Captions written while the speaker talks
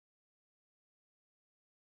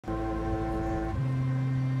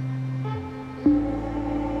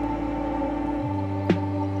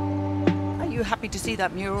you happy to see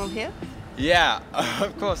that mural here? Yeah,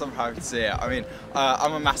 of course I'm happy to see it. I mean,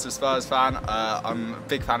 I'm a massive Spurs fan. I'm a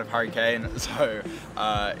big fan of Harry Kane, so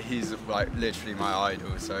he's like literally my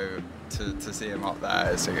idol. So to see him up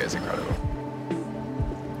there, it's incredible.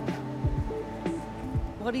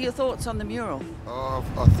 What are your thoughts on the mural?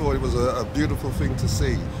 I thought it was a beautiful thing to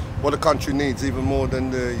see. What the country needs even more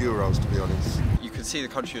than the Euros, to be honest. You can see the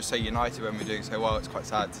country is so united when we're doing so well. It's quite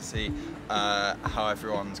sad to see how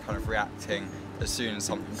everyone's kind of reacting as soon as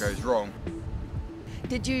something goes wrong.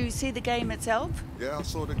 Did you see the game itself? Yeah, I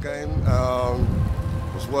saw the game.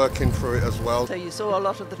 Was working through it as well. So you saw a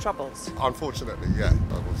lot of the troubles? Unfortunately, yeah,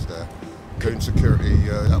 I was there. Doing security,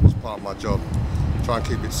 that was part of my job. Try and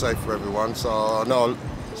keep it safe for everyone. So I know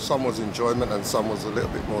some was enjoyment and some was a little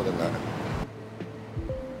bit more than that.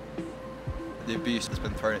 The abuse that's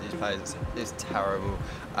been thrown at these players is terrible,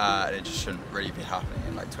 and it just shouldn't really be happening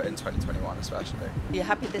in 2021 especially. Are you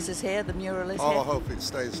happy this is here, the mural is here? I hope it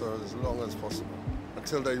stays for as long as possible,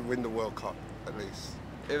 until they win the World Cup at least.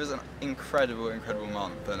 It was an incredible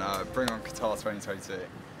month, and bring on Qatar 2022.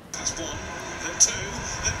 That's one, then two,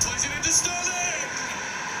 then plays it into Sterling!